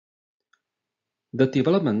The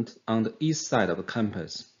development on the east side of the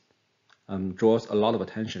campus draws a lot of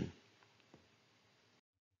attention.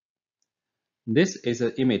 This is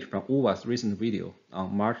an image from UVA's recent video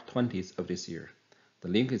on March 20th of this year. The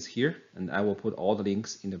link is here, and I will put all the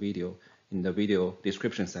links in the video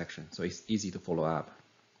description section, so it's easy to follow up.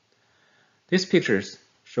 This picture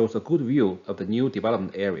shows a good view of the new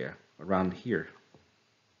development area around here.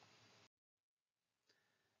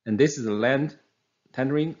 And this is the land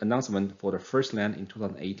tendering announcement for the first land in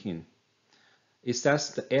 2018. It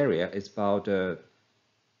says the area is about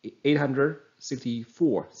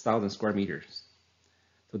 864,000 square meters.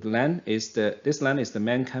 So this land is the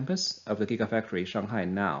main campus of the Gigafactory Shanghai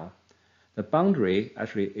now. The boundary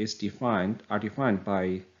actually are defined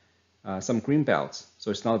by some green belts, so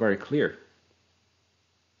it's not very clear.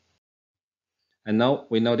 And now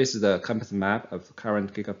we know this is the campus map of the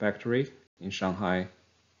current Gigafactory in Shanghai.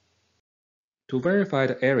 To verify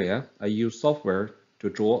the area, I use software to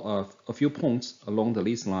draw a few points along the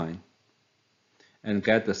lease line and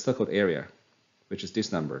get the circled area, which is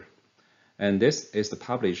this number. And this is the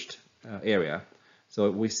published area. So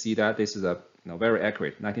we see that this is a very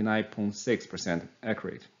accurate, 99.6%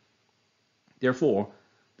 accurate. Therefore,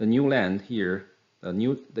 the new land here,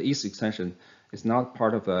 the east extension, is not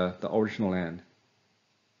part of the original land.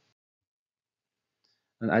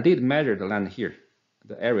 And I did measure the land here.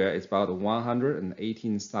 The area is about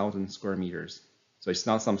 118,000 square meters. So it's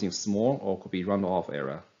not something small or could be runoff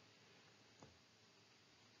area.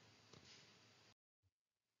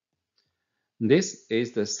 This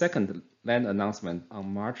is the second land announcement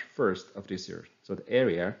on March 1st of this year. So the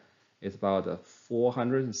area is about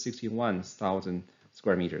 461,000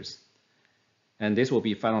 square meters. And this will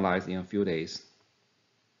be finalized in a few days.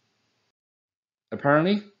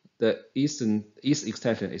 Apparently, the east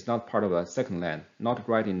extension is not part of a second land, not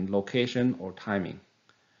right in location or timing.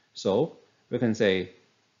 So we can say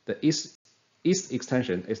the east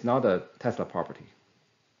extension is not a Tesla property.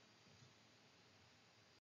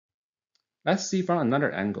 Let's see from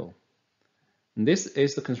another angle. This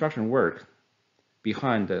is the construction work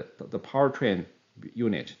behind the powertrain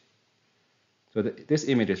unit. So this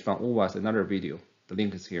image is from UVA's another video. The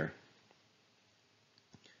link is here.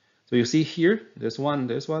 So you see here, this one.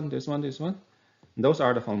 Those are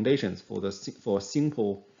the foundations for a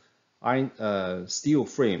simple steel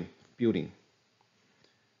frame building.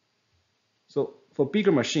 So for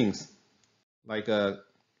bigger machines, like a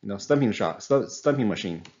stamping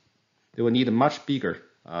machine, they will need a much bigger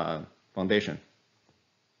foundation.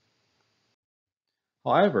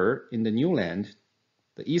 However, in the new land,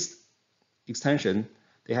 the east extension,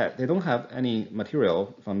 they don't have any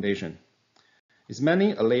material foundation. It's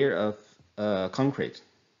mainly a layer of concrete.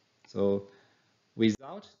 So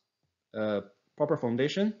without a proper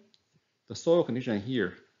foundation, the soil condition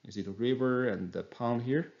here, you see the river and the pond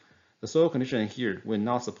here, the soil condition here will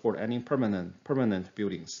not support any permanent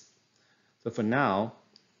buildings. So for now,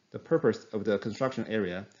 the purpose of the construction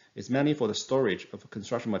area is mainly for the storage of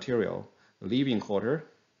construction material, the living quarter,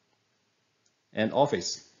 and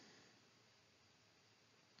office.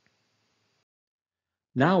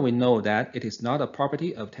 Now we know that it is not a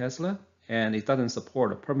property of Tesla and it doesn't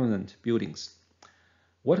support permanent buildings.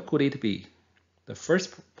 What could it be? The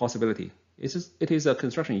first possibility is it is a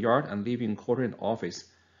construction yard and living quarter and office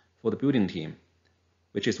for the building team,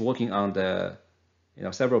 which is working on the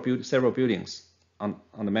several buildings on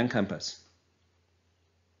the main campus.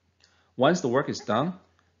 Once the work is done,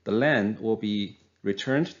 the land will be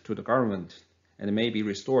returned to the government and may be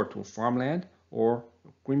restored to farmland or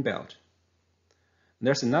greenbelt.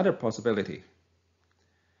 There's another possibility,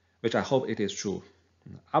 which I hope it is true.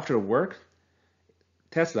 After work,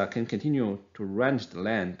 Tesla can continue to rent the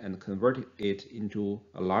land and convert it into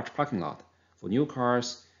a large parking lot for new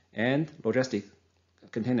cars and logistic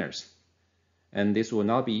containers. And this will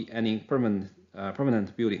not be any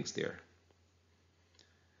permanent buildings there.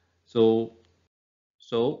 So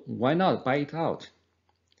why not buy it out?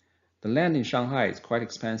 The land in Shanghai is quite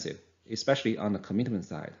expensive, especially on the commitment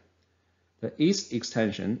side. The east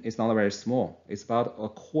extension is not very small. It's about a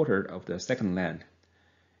quarter of the second land.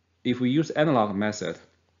 If we use analog method,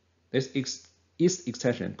 this east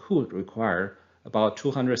extension could require about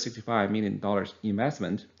 $265 million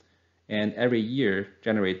investment and every year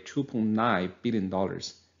generate $2.9 billion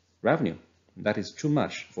revenue. That is too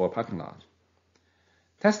much for a parking lot.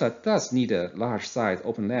 Tesla does need a large size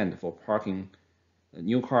open land for parking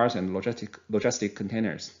new cars and logistic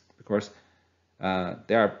containers because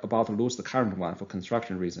they are about to lose the current one for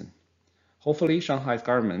construction reason. Hopefully, Shanghai's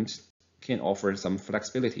government can offer some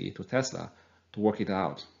flexibility to Tesla to work it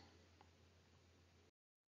out.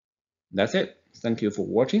 That's it. Thank you for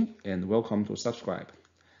watching and welcome to subscribe.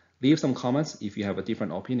 Leave some comments if you have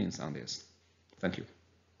different opinions on this. Thank you.